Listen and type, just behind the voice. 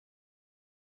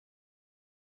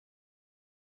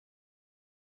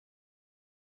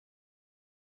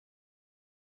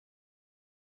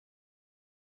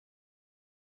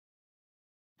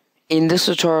In this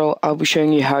tutorial, I'll be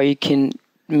showing you how you can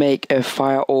make a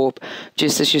fire orb,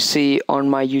 just as you see on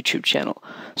my YouTube channel.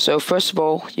 So first of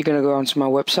all, you're going to go onto my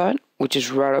website, which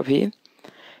is right up here.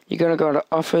 You're going to go to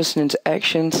Offers and into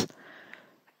Actions,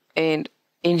 and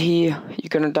in here, you're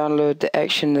going to download the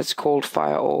action that's called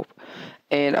Fire Orb.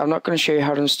 And I'm not going to show you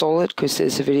how to install it, because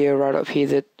there's a video right up here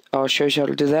that shows you how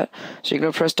to do that. So you're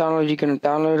going to press download, you're going to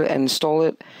download it and install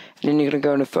it, and then you're going to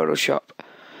go into Photoshop.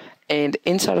 And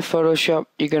inside of Photoshop,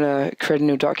 you're going to create a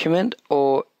new document,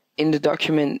 or in the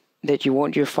document that you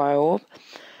want your fire orb.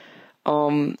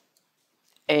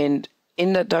 And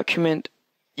in that document,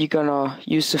 you're going to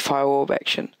use the fire orb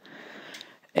action.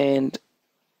 And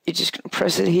you're just going to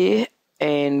press it here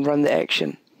and run the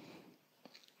action.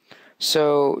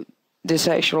 So this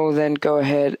action will then go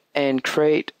ahead and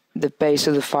create the base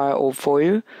of the fire orb for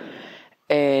you.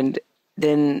 And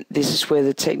then this is where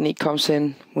the technique comes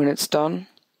in when it's done.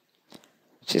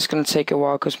 It's just going to take a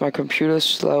while because my computer's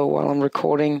slow while I'm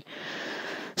recording.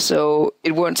 So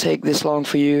it won't take this long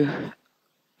for you,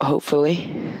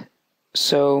 hopefully.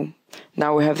 So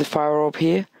now we have the fire orb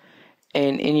here.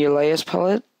 And in your layers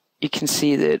palette, you can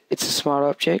see that it's a smart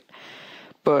object.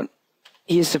 But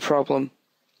here's the problem.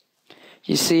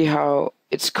 You see how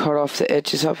it's cut off the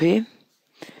edges up here?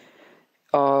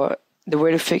 The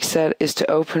way to fix that is to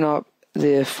open up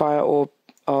the fire orb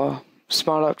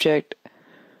smart object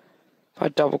by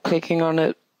double clicking on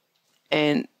it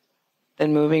and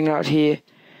then moving right here.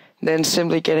 Then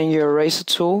simply getting your eraser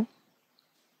tool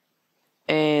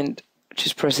and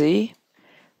just press E.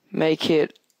 Make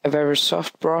it a very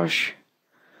soft brush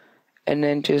and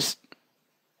then just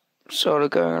sort of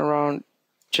going around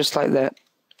just like that.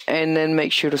 And then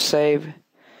make sure to save,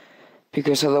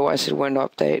 because otherwise it won't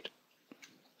update.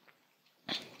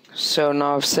 So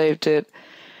now I've saved it,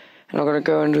 and I'm going to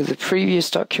go into the previous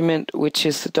document, which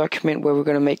is the document where we're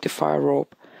going to make the fire orb.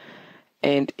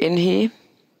 And in here,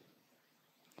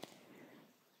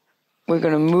 we're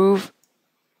going to move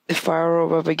the fire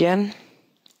orb up again,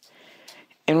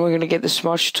 and we're going to get the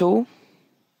smudge tool.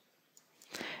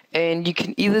 And you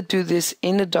can either do this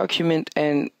in the document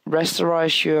and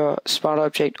rasterize your smart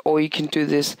object, or you can do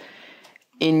this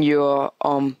in your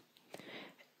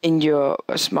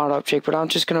smart object. But I'm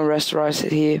just going to rasterize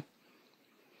it here,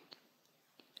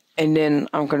 and then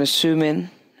I'm going to zoom in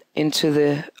into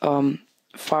the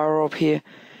fire orb here.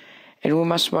 And with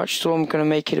my smudge tool, I'm going to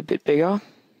make it a bit bigger,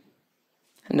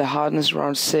 and the hardness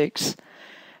around 6.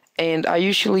 And I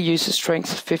usually use a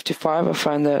strength of 55. I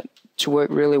find that to work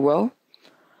really well.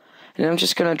 And I'm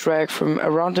just going to drag from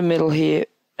around the middle here,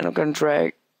 and I'm going to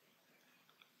drag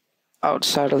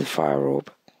outside of the fire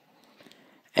orb.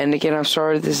 And again, I'm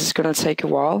sorry this is going to take a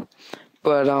while,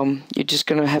 but you're just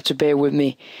going to have to bear with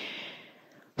me.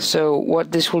 So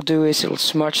what this will do is it'll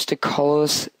smudge the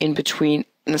colors in between,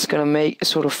 and it's going to make a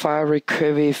sort of fiery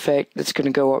curvy effect that's going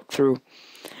to go up through.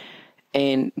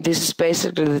 And this is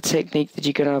basically the technique that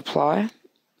you're going to apply.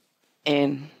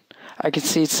 And I can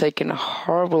see it's taking a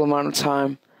horrible amount of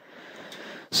time.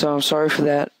 So I'm sorry for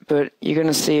that, but you're going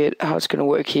to see it, how it's going to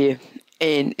work here.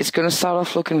 And it's going to start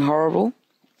off looking horrible.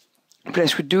 But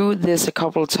as we do this a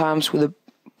couple of times with a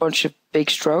bunch of big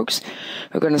strokes,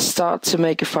 we're going to start to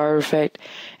make a fire effect.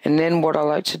 And then what I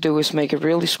like to do is make a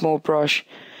really small brush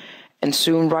and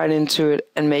zoom right into it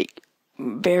and make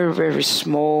very, very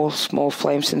small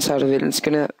flames inside of it. And it's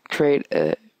going to create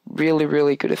a really,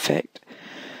 really good effect.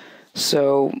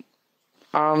 So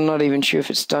I'm not even sure if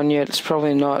it's done yet. It's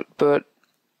probably not, but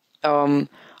I'm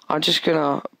just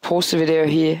gonna pause the video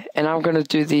here, and I'm gonna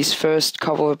do these first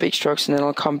couple of big strokes, and then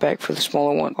I'll come back for the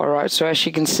smaller one. Alright, so as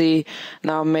you can see,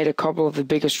 now I've made a couple of the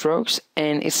bigger strokes,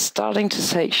 and it's starting to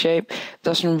take shape.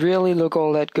 Doesn't really look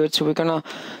all that good, so we're gonna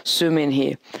zoom in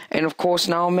here. And of course,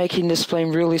 now I'm making this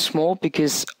flame really small,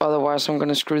 because otherwise I'm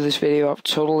gonna screw this video up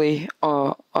totally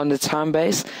on the time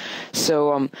base.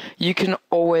 So you can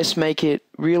always make it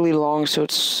really long, so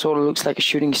it sort of looks like a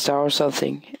shooting star or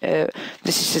something.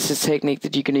 This is just a technique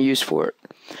that you're going to use for it.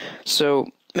 So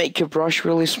make your brush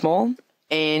really small,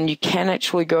 and you can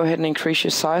actually go ahead and increase your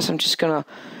size. I'm just going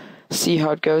to see how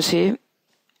it goes here,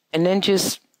 and then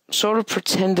just sort of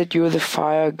pretend that you're the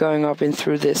fire going up in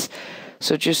through this.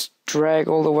 So just drag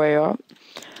all the way up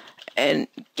and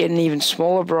get an even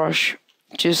smaller brush.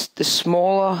 Just the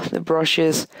smaller the brush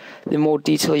is, the more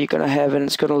detail you're going to have, and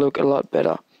it's going to look a lot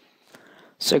better.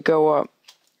 So go up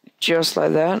just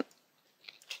like that,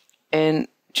 and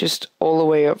just all the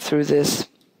way up through this,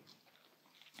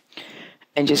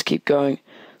 and just keep going.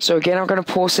 So again, I'm going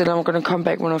to pause it, and I'm going to come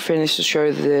back when I finish to show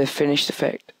you the finished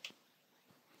effect.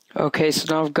 Okay,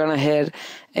 so now I've gone ahead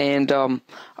and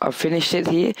I've finished it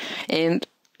here, and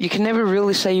you can never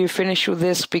really say you're finished with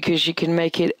this, because you can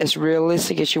make it as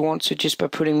realistic as you want to just by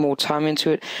putting more time into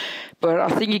it. But I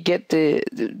think you get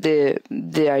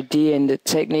the idea and the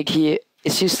technique here.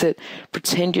 It's just that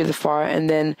pretend you're the fire and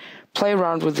then play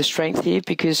around with the strength here,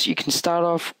 because you can start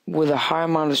off with a high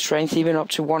amount of strength, even up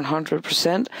to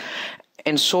 100%,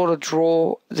 and sort of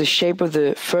draw the shape of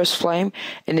the first flame,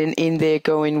 and then in there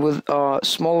go in with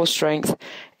smaller strength,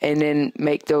 and then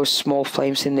make those small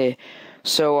flames in there.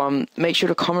 So make sure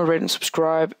to comment, rate, and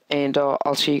subscribe, and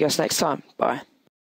I'll see you guys next time. Bye.